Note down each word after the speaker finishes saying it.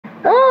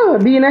Oh,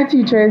 being a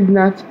teacher is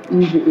not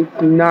easy.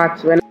 It's not.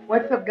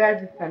 What's up,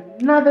 guys?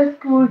 It's another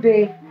school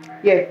day.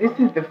 Yes, this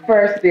is the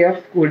first day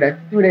of school that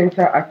students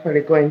are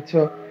actually going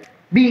to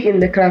be in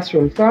the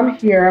classroom. So I'm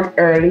here, I'm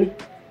early.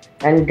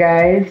 And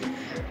guys,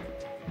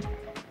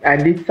 I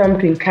did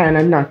something kind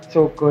of not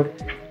so good.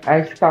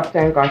 I stopped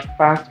and got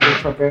fast food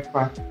for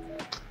breakfast.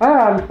 So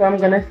I'm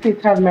going to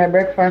sit, have my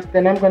breakfast,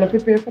 then I'm going to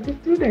prepare for the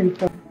students.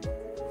 So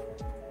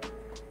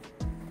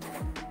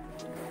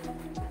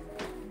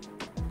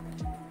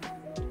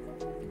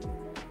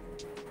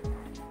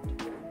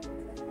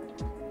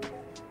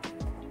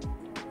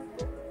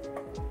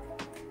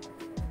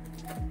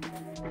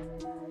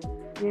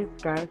yes,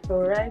 guys.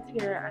 So right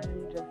here,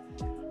 I'm just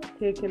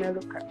taking a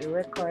look at the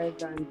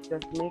records and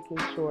just making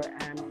sure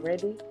I'm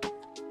ready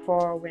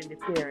for when the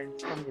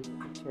parents come in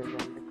with the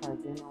children, because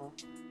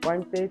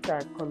once they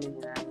start coming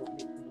in, I won't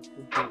be able to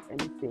do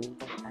anything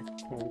but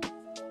attend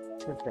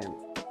to them.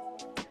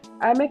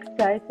 I'm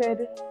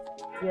excited,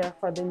 yeah,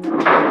 for the new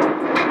year.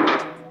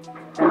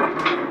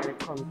 That usually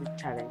comes with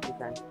challenges,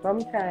 and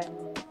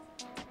sometimes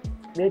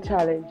the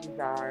challenges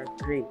are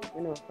great,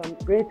 some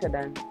greater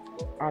than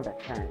other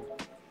times.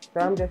 So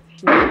I'm just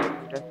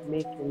here, just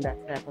making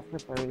that type of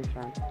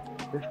preparation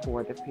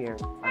before the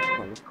parents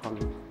actually come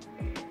in.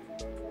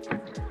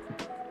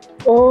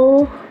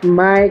 Oh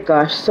my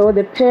gosh, so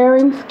the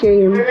parents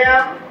came.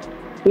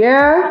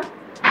 Yeah?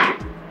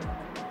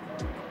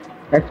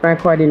 That's my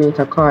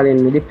coordinator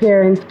calling me. The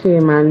parents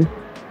came and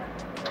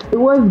it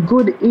was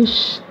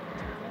good-ish,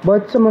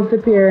 but some of the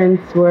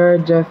parents were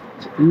just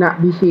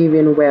not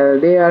behaving well.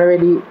 They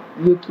already,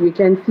 you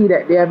can see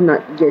that they have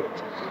not yet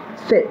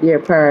set their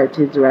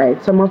priorities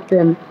right. Some of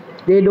them,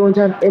 they don't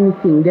have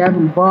anything. They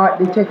haven't bought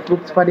the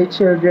textbooks for the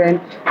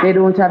children. They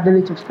don't have the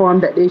little form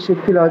that they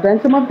should fill out.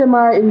 And some of them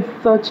are in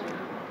such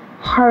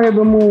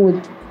horrible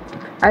mood.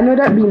 I know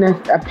that being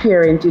a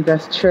parent is a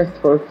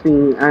stressful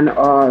thing and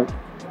all.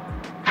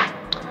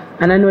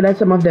 And I know that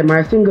some of them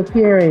are single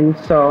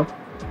parents, so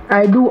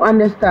I do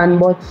understand,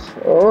 but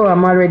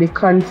I'm already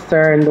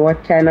concerned.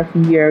 What kind of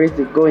year is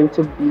it going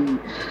to be?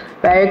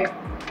 Like,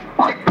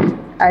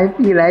 I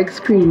feel like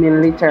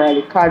screaming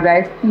literally, because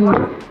I see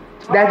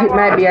that it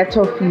might be a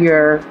tough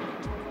year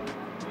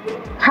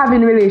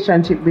having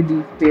relationship with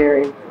these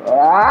parents.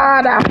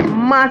 That's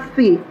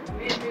massive.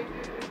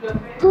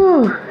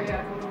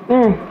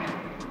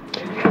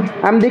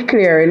 I'm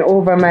declaring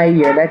over my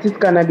year that it's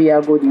gonna be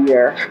a good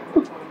year.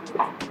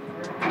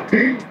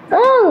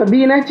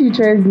 Being a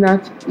teacher is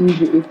not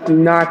easy. It's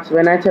not.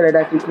 When I tell you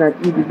that it's not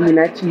easy being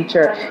a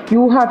teacher,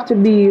 you have to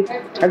be,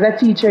 as a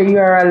teacher,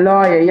 you're a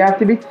lawyer. You have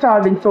to be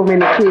solving so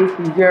many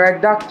cases. You're a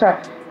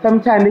doctor.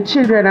 Sometimes the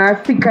children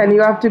are sick and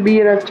you have to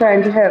be,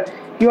 trying to help.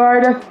 You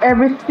are just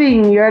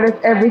everything. You're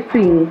just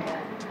everything.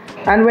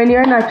 And when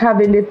you're not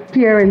having the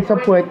parent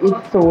support,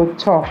 it's so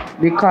tough,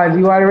 because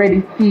you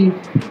already see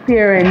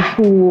parents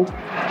who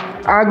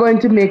are going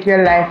to make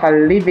your life a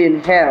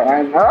living hell.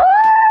 And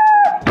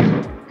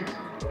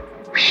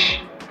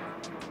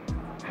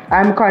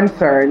I'm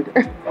concerned.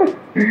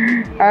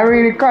 I'm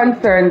really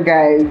concerned,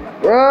 guys.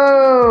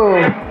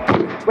 Oh,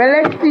 well,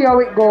 let's see how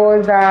it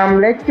goes.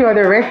 Let's see how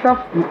the rest of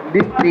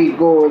this day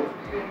goes.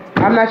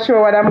 I'm not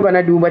sure what I'm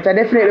gonna do, but I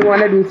definitely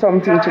want to do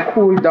something to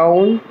cool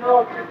down.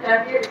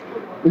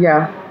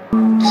 Yeah.